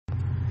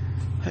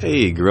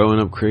Hey, growing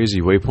up crazy,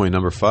 waypoint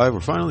number 5.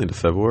 We're finally into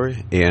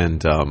February,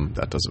 and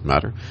that doesn't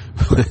matter.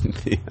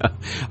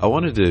 I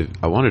wanted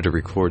to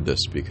record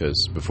this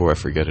because before I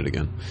forget it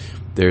again,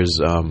 there's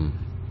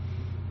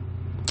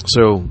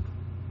so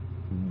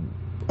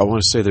I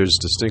want to say there's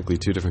distinctly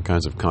two different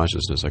kinds of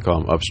consciousness. I call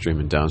them upstream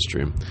and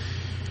downstream.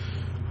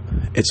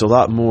 It's a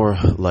lot more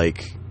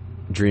like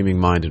dreaming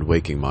mind and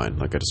waking mind,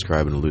 like I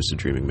describe in a lucid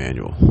dreaming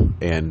manual.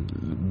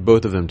 And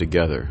both of them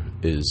together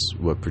is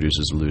what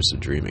produces lucid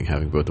dreaming.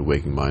 Having both the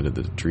waking mind and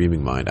the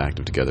dreaming mind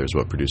active together is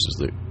what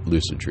produces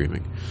lucid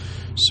dreaming.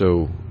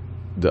 So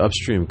the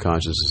upstream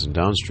consciousness and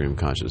downstream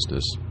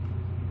consciousness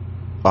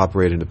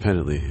operate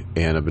independently,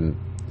 and I've been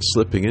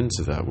slipping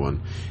into that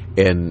one.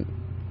 And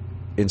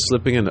in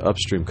slipping into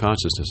upstream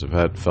consciousness,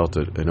 I've felt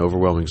an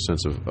overwhelming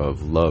sense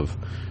of love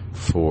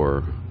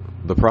for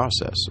the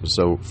process.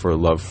 So for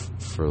love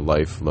for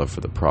life, love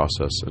for the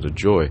process, and a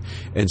joy,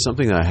 and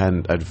something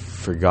that I'd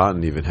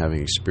forgotten even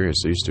having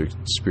experienced. I used to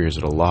experience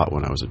it a lot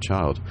when I was a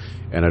child,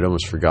 and I'd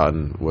almost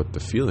forgotten what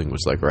the feeling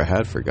was like, or I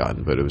had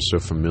forgotten, but it was so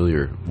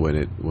familiar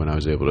when I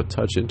was able to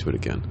touch into it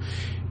again,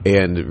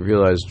 and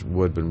realized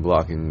what had been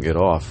blocking it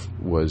off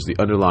was the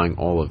underlying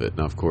all of it.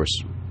 Now, of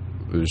course,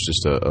 it was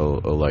just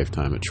a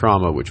lifetime of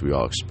trauma, which we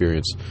all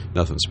experience,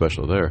 nothing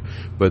special there.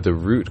 But the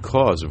root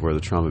cause of where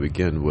the trauma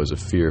began was a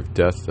fear of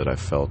death that I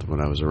felt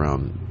when I was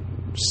around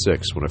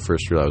 6, when I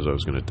first realized I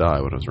was going to die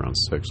when I was around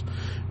 6,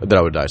 that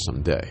I would die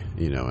someday,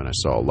 and I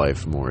saw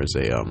life more as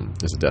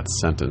a death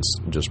sentence,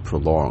 just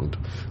prolonged,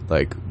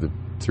 like the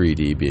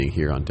 3D being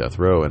here on death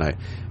row, and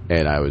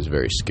I was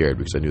very scared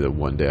because I knew that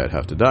one day I'd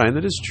have to die. And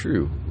that is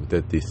true,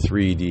 that the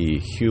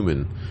 3D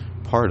human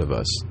part of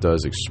us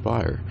does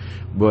expire,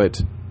 but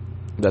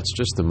that's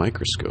just the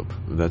microscope.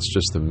 That's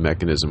just the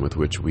mechanism with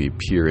which we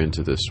peer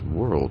into this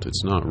world.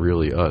 It's not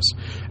really us.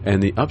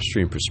 And the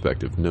upstream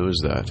perspective knows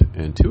that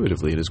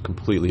intuitively and is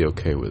completely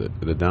okay with it.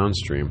 The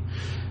downstream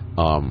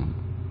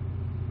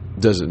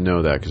doesn't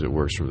know that because it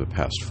works from the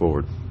past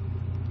forward.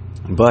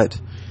 But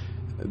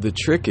the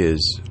trick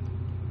is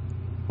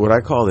what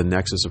I call the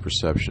nexus of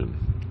perception.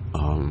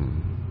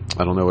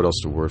 I don't know what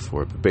else to word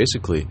for it, but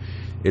basically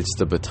it's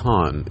the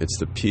baton, it's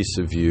the piece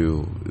of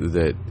you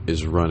that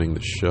is running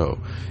the show,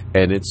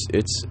 and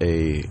it's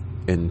a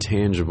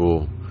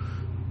intangible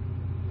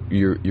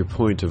your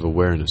point of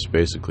awareness.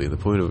 Basically, your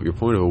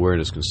point of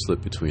awareness can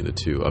slip between the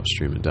two,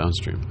 upstream and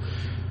downstream,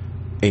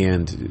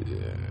 and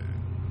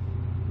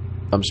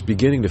I'm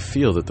beginning to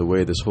feel that the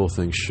way this whole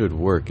thing should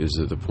work is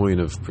that the point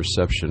of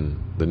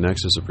perception, the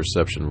nexus of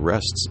perception,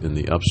 rests in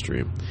the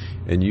upstream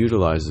and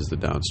utilizes the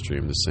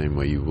downstream the same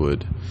way you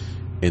would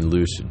in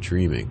lucid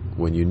dreaming.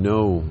 When you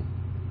know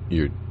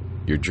you're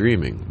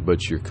dreaming,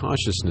 but your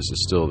consciousness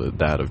is still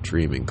that of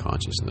dreaming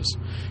consciousness.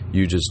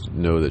 You just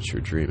know that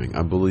you're dreaming.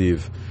 I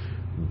believe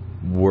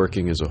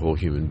working as a whole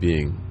human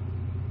being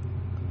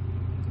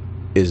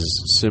is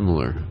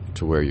similar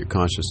to where your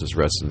consciousness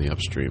rests in the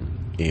upstream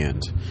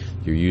and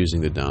you're using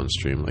the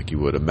downstream like you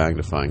would a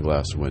magnifying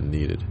glass when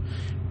needed.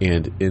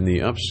 And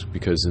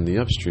because in the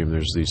upstream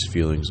there's these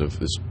feelings of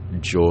this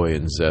joy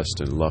and zest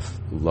and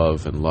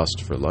love and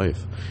lust for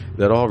life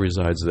that all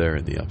resides there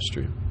in the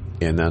upstream.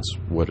 And that's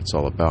what it's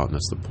all about, and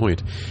that's the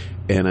point.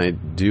 And I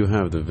do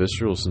have the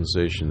visceral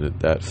sensation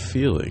that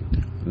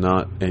feeling,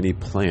 not any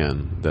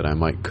plan that I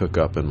might cook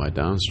up in my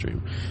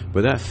downstream,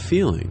 but that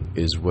feeling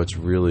is what's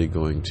really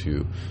going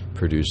to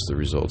produce the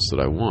results that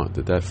I want.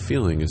 That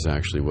feeling is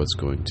actually what's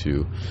going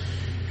to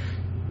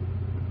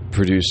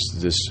produce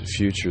this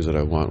future that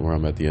I want, where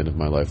I'm at the end of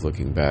my life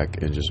looking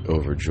back and just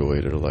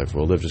overjoyed at a life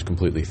well lived, just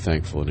completely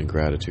thankful and in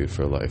gratitude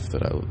for a life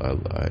that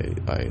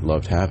I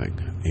loved having.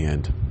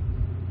 And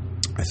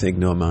I think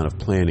no amount of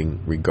planning,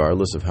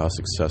 regardless of how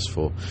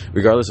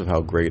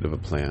great of a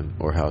plan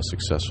or how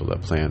successful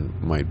that plan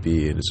might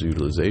be in its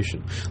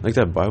utilization, like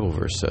that Bible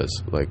verse says,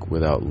 like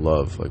without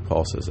love, like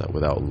Paul says that,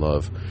 without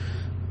love,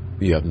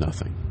 you have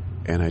nothing.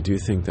 And I do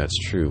think that's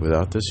true.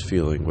 Without this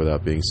feeling,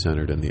 without being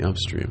centered in the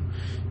upstream,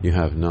 you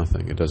have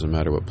nothing. It doesn't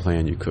matter what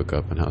plan you cook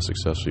up and how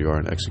successful you are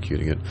in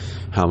executing it,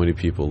 how many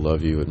people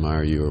love you,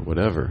 admire you, or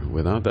whatever.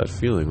 Without that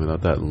feeling,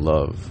 without that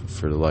love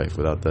for life,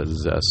 without that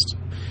zest,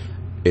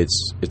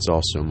 it's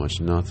all so much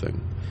nothing.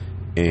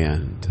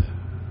 And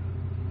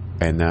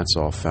that's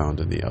all found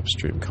in the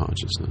upstream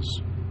consciousness.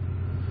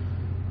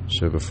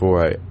 So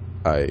before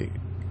I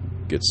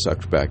get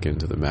sucked back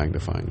into the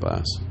magnifying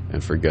glass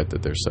and forget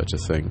that there's such a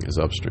thing as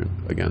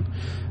upstream again,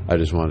 I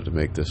just wanted to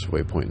make this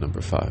waypoint number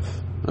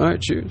 5. All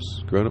right,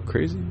 cheers. Grown up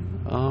crazy.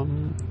 I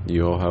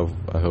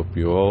hope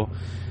you all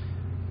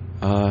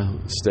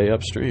stay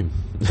upstream.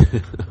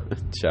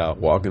 Ciao.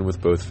 Walking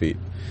with both feet.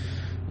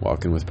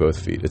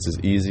 It's as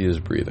easy as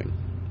breathing.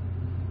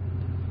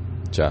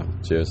 Ciao.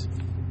 Cheers.